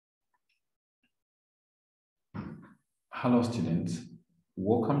Hello students,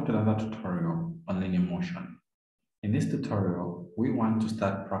 welcome to another tutorial on linear motion. In this tutorial, we want to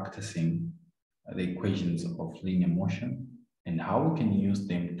start practicing the equations of linear motion and how we can use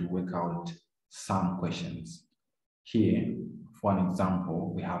them to work out some questions. Here, for an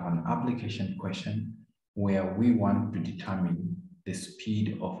example, we have an application question where we want to determine the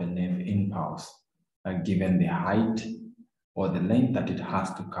speed of a nerve impulse given the height or the length that it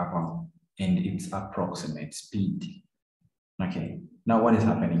has to cover and its approximate speed. Okay, now what is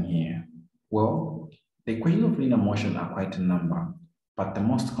happening here? Well, the equations of linear motion are quite a number, but the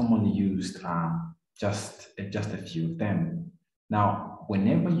most commonly used are just a few of them. Now,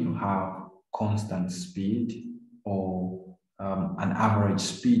 whenever you have constant speed or an average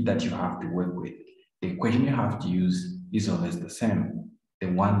speed that you have to work with, the equation you have to use is always the same,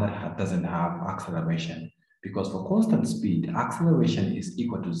 the one that doesn't have acceleration. Because for constant speed, acceleration is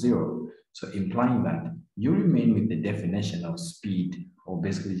equal to 0. So implying that you remain with the definition of speed or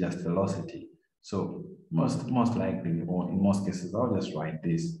basically just velocity. So most likely, or in most cases, I'll just write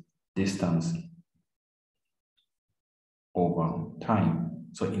this distance over time.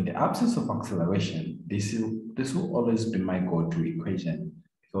 So in the absence of acceleration, this will always be my go-to equation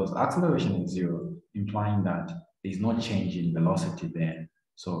because acceleration is 0, implying that there is no change in velocity there.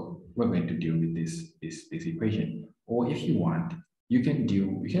 So we're going to deal with this equation. Or if you want, you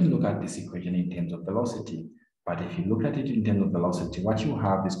can look at this equation in terms of velocity. But if you look at it in terms of velocity, what you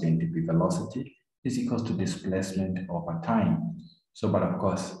have is going to be velocity is equals to displacement over time. So, but of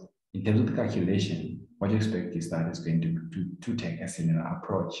course, in terms of the calculation, what you expect is that it's going to take a similar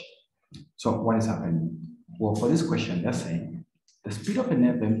approach. So what is happening? Well, for this question, they're saying the speed of a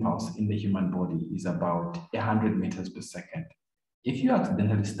nerve impulse in the human body is about 100 meters per second. If you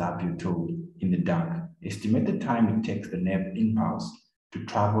accidentally stab your toe in the dark, estimate the time it takes the nerve impulse to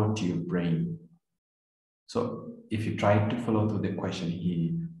travel to your brain. So if you try to follow through the question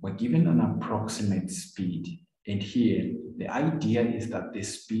here, we're given an approximate speed. And here, the idea is that the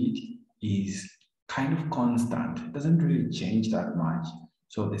speed is kind of constant. It doesn't really change that much.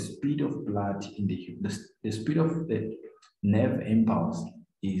 So the speed of blood in the speed of the nerve impulse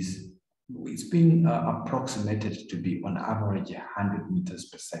it's been approximated to be on average 100 meters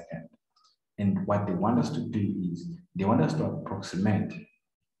per second. And what they want us to do is they want us to approximate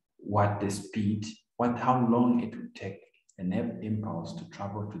what the speed, how long it would take a nerve impulse to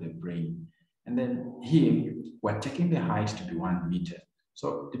travel to the brain. And then here, we're taking the height to be 1 meter.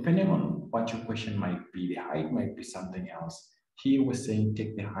 So depending on what your question might be, the height might be something else. Here we're saying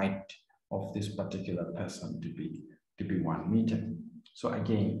take the height of this particular person to be 1 meter. So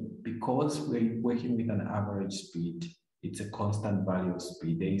again, because we're working with an average speed, it's a constant value of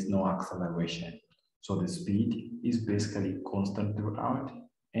speed. There is no acceleration. So the speed is basically constant throughout,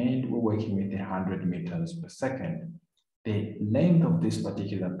 and we're working with 100 meters per second. The length of this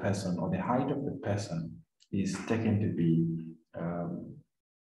particular person or the height of the person is taken to be,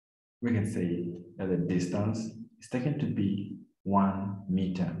 we can say that the distance is taken to be 1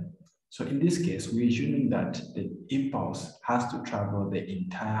 meter. So in this case, we're assuming that the impulse has to travel the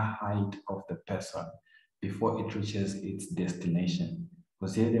entire height of the person before it reaches its destination.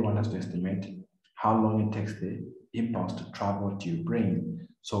 Because here they want us to estimate how long it takes the impulse to travel to your brain.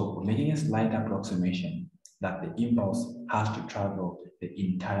 So we're making a slight approximation that the impulse has to travel the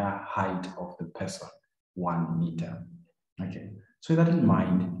entire height of the person, 1 meter. Okay, so with that in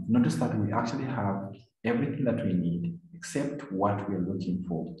mind, notice that we actually have everything that we need except what we're looking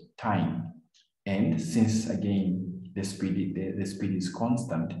for, time. And since again, the speed is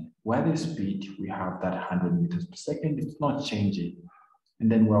constant, where the speed, we have that 100 meters per second, it's not changing.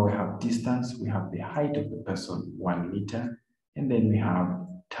 And then where we have distance, we have the height of the person, 1 meter, and then we have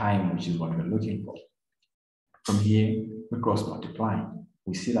time, which is what we're looking for. From here, we cross multiply.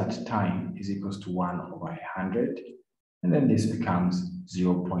 We see that time is equals to 1 over 100, and then this becomes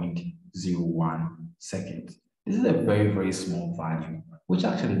 0.01 seconds. This is a very, very small value, which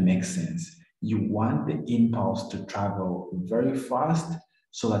actually makes sense. You want the impulse to travel very fast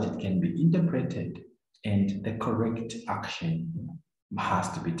so that it can be interpreted and the correct action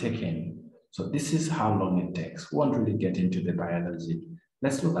has to be taken. So this is how long it takes. We won't really get into the biology.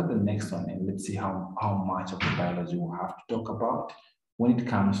 Let's look at the next one and let's see how much of the biology we'll have to talk about when it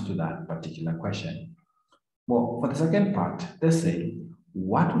comes to that particular question. Well, for the second part, let's say,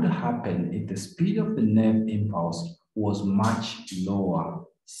 what would happen if the speed of the nerve impulse was much lower,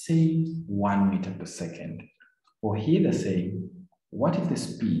 say 1 meter per second? Or here they're saying, what if the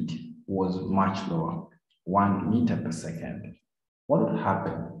speed was much lower, 1 meter per second? What would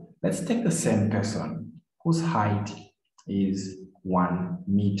happen? Let's take the same person whose height is 1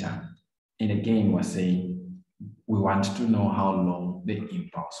 meter. And again, we're saying we want to know how long the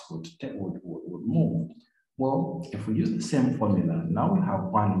impulse would move. Well, if we use the same formula, now we have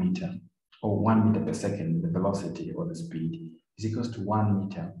 1 meter or 1 meter per second, the velocity or the speed is equals to 1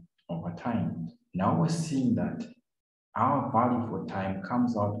 meter over time. Now we're seeing that our value for time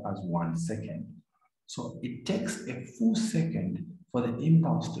comes out as 1 second. So it takes a full second for the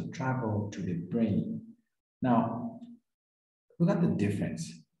impulse to travel to the brain. Now, look at the difference.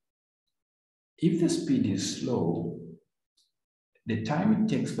 If the speed is slow, the time it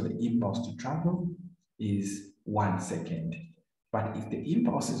takes for the impulse to travel is 1 second. But if the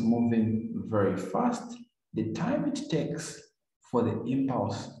impulse is moving very fast, the time it takes for the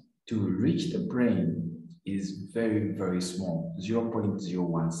impulse to reach the brain is very, very small,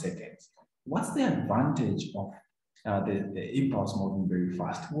 0.01 seconds. What's the advantage of the impulse moving very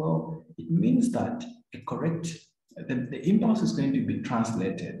fast? Well, it means that the impulse is going to be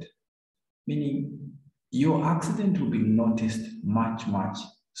translated, meaning your accident will be noticed much, much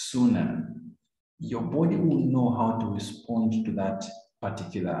sooner. Your body will know how to respond to that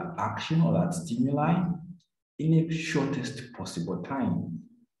particular action or that stimuli in a shortest possible time.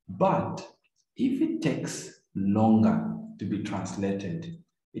 But if it takes longer to be translated,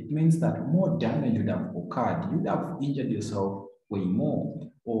 it means that more damage would have occurred. You would have injured yourself way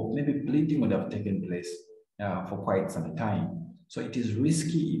more, or maybe bleeding would have taken place for quite some time. So it is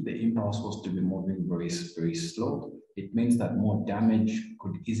risky if the impulse was to be moving very, very slow. It means that more damage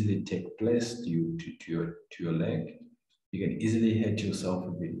could easily take place to your leg. You can easily hurt yourself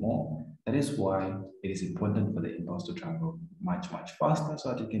a bit more. That is why it is important for the impulse to travel much, much faster so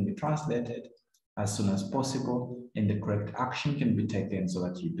that it can be translated as soon as possible and the correct action can be taken so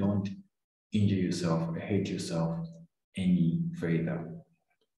that you don't injure yourself or hurt yourself any further.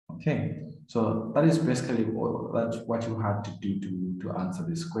 Okay, so that is basically that's what you had to do to answer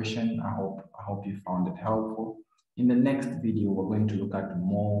this question. I hope you found it helpful. In the next video, we're going to look at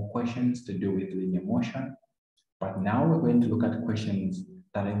more questions to do with linear motion, but now we're going to look at questions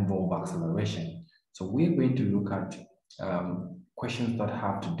that involve acceleration. So we're going to look at questions that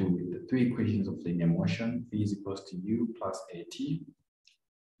have to do with the 3 equations of linear motion: v is equals to u plus at,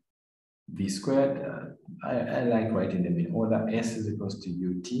 v squared, I like writing them in order, s is equals to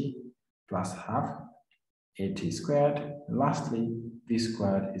ut plus half at squared. Lastly, v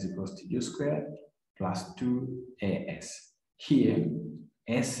squared is equals to u squared plus 2as. Here,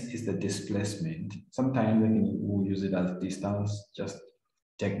 s is the displacement. Sometimes we'll use it as distance. Just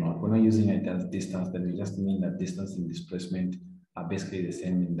take note, we're not using it as distance, then we just mean that distance and displacement are basically the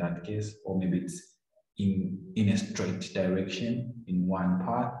same in that case, or maybe it's in a straight direction in one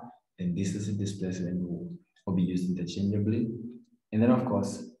path, then distance and displacement will be used interchangeably. And then of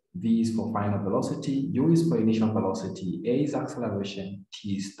course, v is for final velocity, u is for initial velocity, a is acceleration,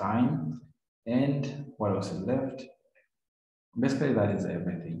 t is time, and what else is left? Basically, that is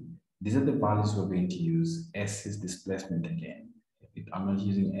everything. These are the values we're going to use. S is displacement again. I'm not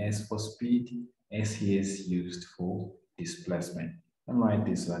using S for speed. S here is used for displacement. And write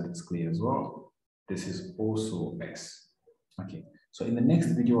this so that it's clear as well. This is also S. Okay, so in the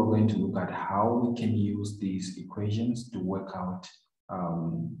next video, we're going to look at how we can use these equations to work out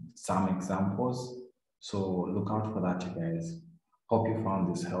some examples. So look out for that, you guys. Hope you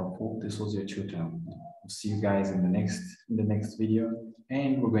found this helpful. This was your tutor. We'll see you guys in the next video,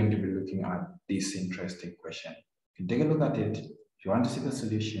 and we're going to be looking at this interesting question. You can take a look at it. If you want to see the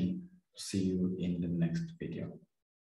solution, see you in the next video.